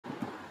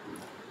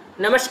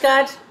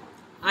Namaskar.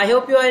 I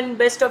hope you are in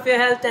best of your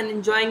health and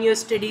enjoying your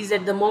studies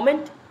at the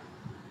moment.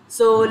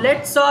 So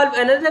let's solve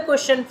another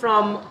question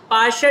from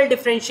partial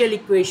differential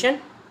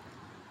equation.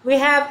 We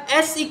have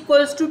s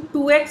equals to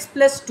 2x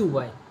plus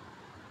 2y.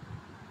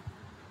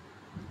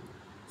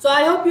 So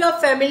I hope you are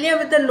familiar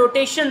with the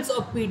notations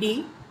of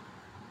PD.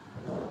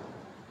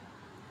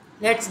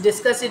 Let's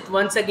discuss it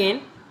once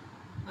again.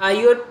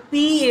 Your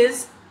P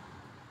is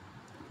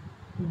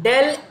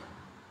del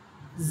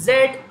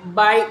z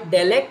by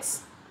del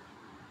x.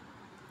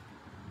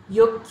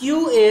 Your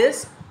Q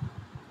is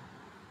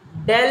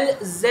del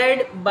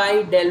z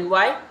by del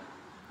y.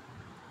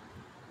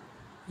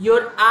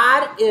 Your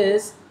R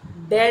is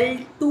del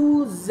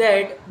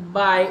 2z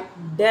by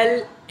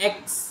del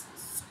x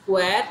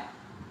square.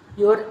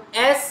 Your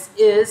S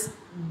is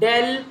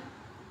del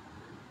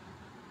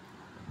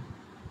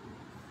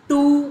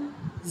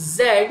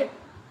 2z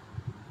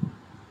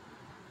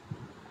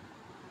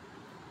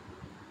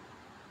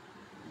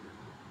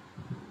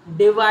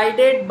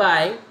divided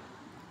by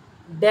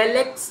del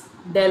x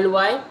del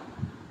y,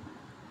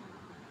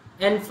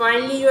 and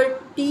finally your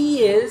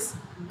T is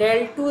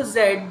del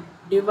 2z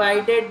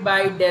divided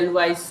by del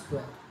y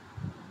square.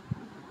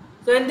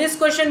 So in this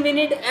question we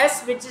need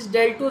S, which is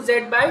del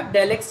 2z by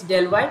del x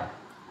del y.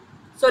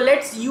 So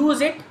let's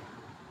use it.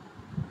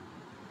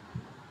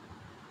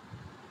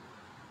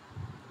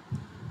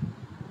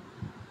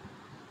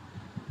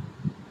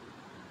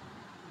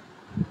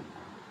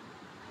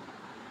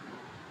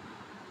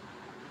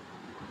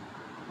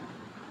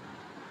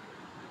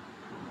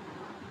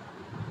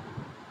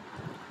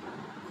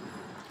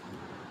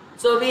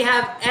 So we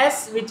have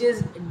S, which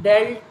is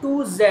del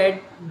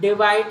 2z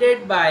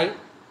divided by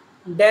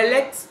del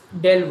x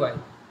del y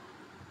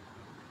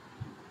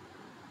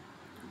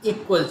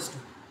equals to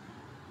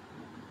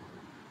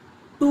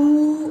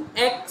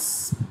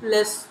 2x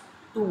plus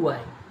 2y.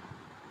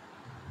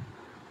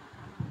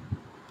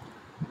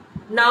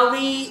 Now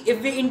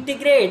if we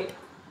integrate,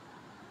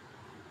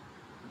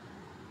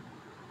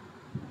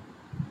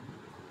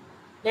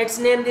 let's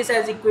name this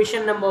as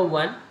equation number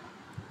 1.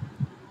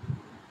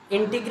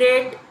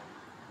 Integrate,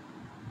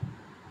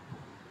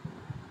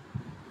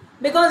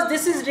 because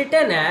this is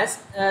written as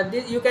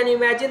you can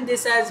imagine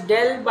this as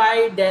del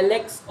by del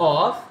x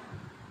of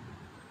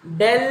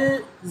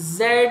del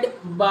z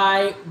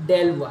by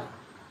del y.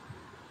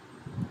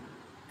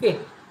 Okay,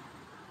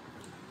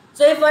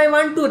 so if I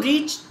want to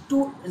reach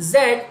to z,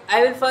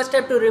 I will first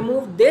have to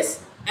remove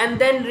this and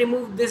then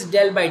remove this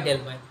del by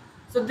del y.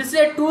 So this is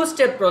a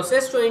two-step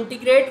process to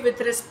integrate with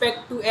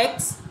respect to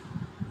x,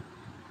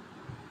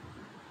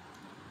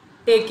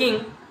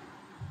 taking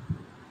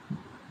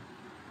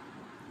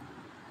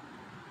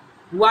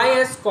y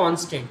as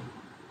constant.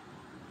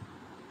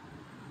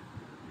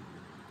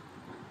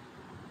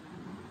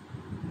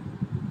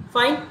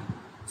 Fine.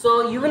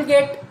 So you will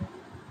get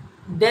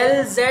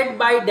del z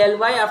by del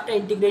y after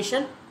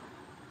integration,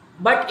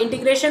 but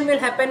integration will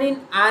happen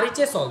in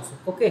RHS also.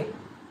 Okay.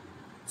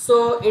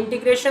 So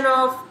integration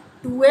of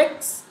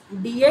 2x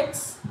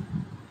dx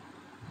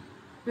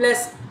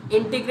plus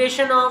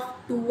integration of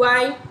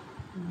 2y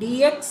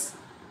dx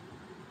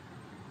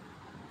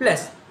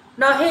plus,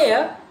 now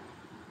here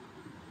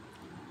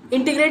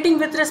integrating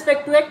with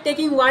respect to x,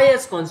 taking y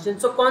as constant.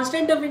 So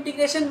constant of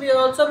integration will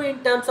also be in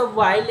terms of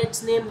y.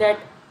 Let's name that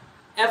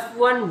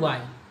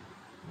f1y.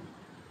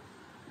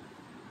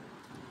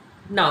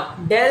 Now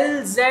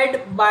del z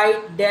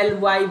by del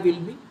y will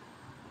be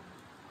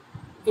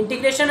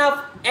integration of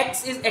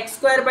x is x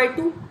square by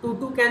 2,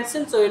 2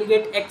 cancel, so you'll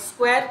get x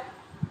square.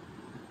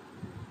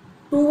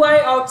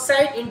 2y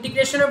outside,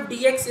 integration of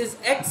dx is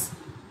x,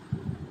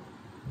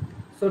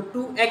 so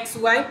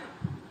 2xy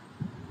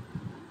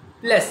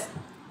plus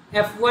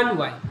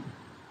f1y.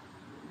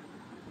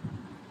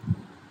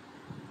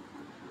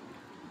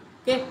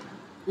 Okay,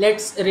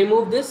 let's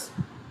remove this.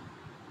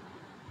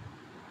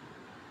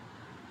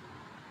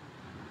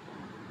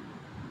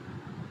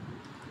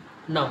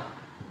 Now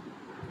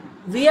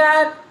we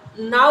are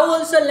now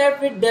also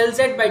left with del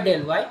z by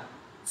del y.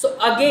 So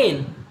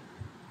again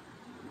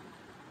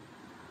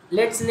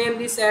let's name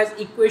this as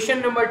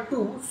equation number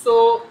 2.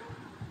 So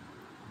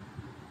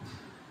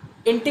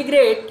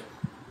integrate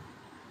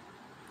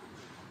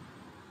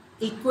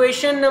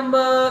equation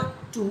number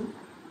 2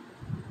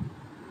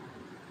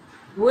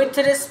 with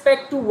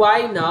respect to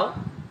y now,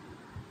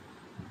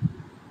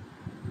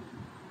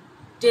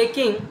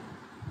 taking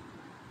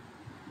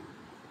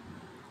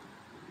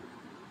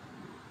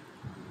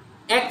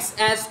x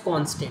as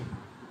constant.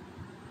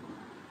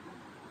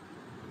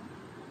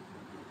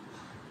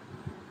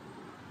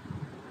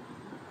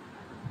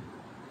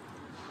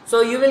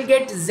 So you will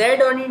get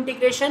z on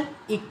integration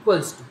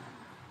equals to,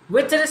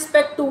 with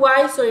respect to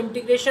y, so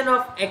integration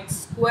of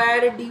x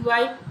square dy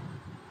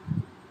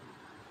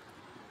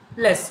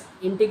plus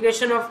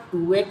integration of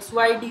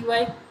 2xy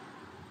dy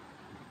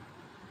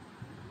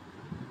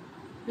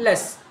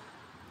plus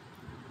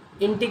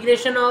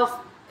integration of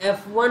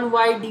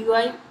f1y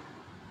dy.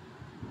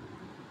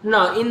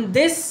 Now in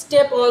this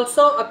step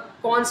also a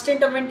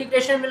constant of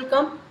integration will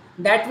come,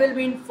 that will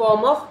be in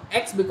form of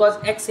x, because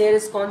x here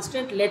is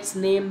constant. Let's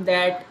name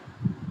that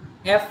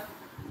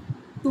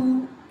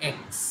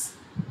f2x.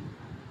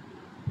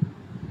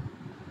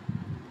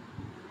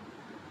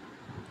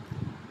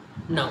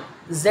 Now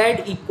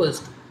z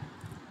equals to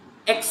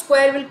x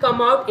square will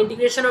come out,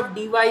 integration of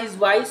dy is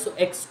y, so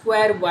x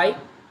square y.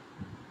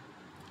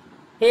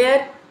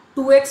 Here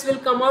 2x will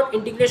come out,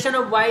 integration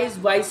of y is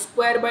y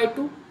square by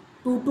 2,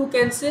 2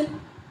 cancel,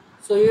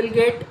 so you will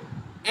get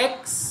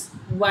x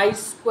y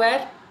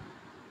square.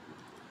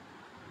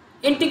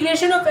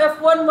 Integration of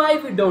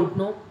f1y we don't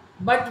know,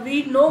 but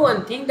we know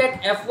one thing,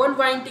 that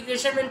f1y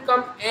integration will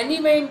come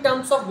anyway in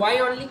terms of y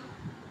only,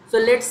 so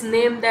let's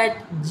name that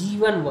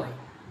g1y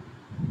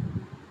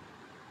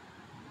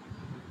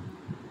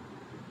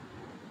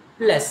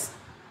plus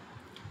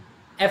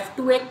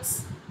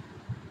f2x.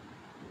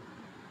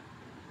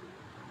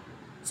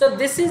 So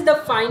this is the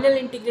final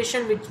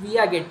integration which we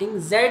are getting.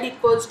 Z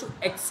equals to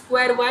x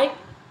square y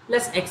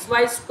plus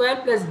xy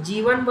square plus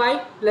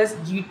g1y plus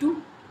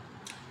g2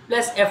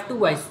 plus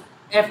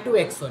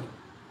f2x, sorry.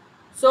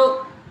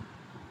 So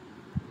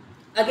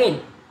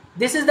again,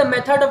 this is the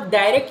method of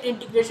direct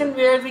integration,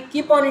 where we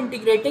keep on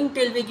integrating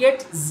till we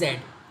get z.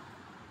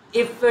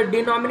 If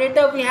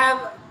denominator we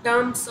have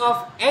terms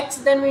of x,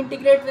 then we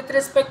integrate with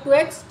respect to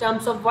x,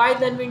 terms of y,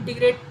 then we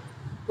integrate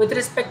with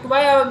respect to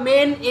y. Our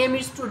main aim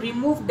is to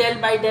remove del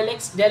by del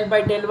x, del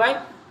by del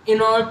y, in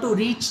order to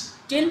reach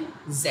till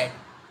z.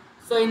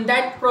 So in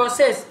that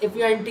process, if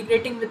you are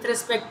integrating with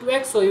respect to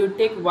x, so you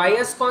take y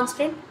as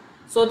constant,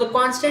 so the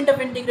constant of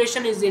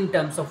integration is in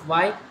terms of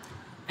y,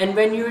 and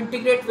when you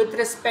integrate with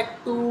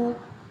respect to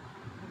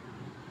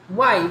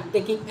y,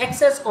 taking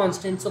x as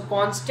constant, so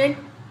constant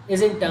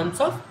is in terms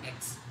of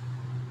x.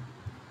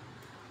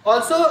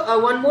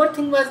 Also one more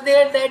thing was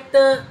there, that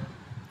the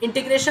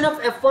integration of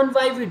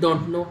f1y we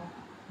don't know,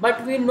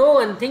 but we know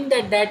one thing,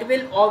 that that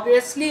will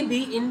obviously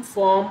be in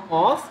form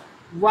of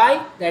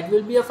y, that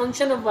will be a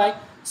function of y,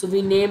 so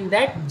we name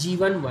that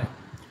g1y.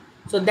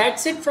 So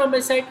that's it from my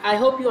side. I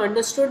hope you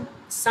understood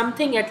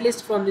something at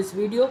least from this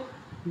video.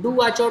 Do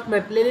watch out my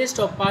playlist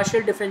of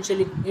partial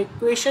differential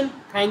equation.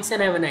 Thanks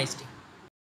and have a nice day.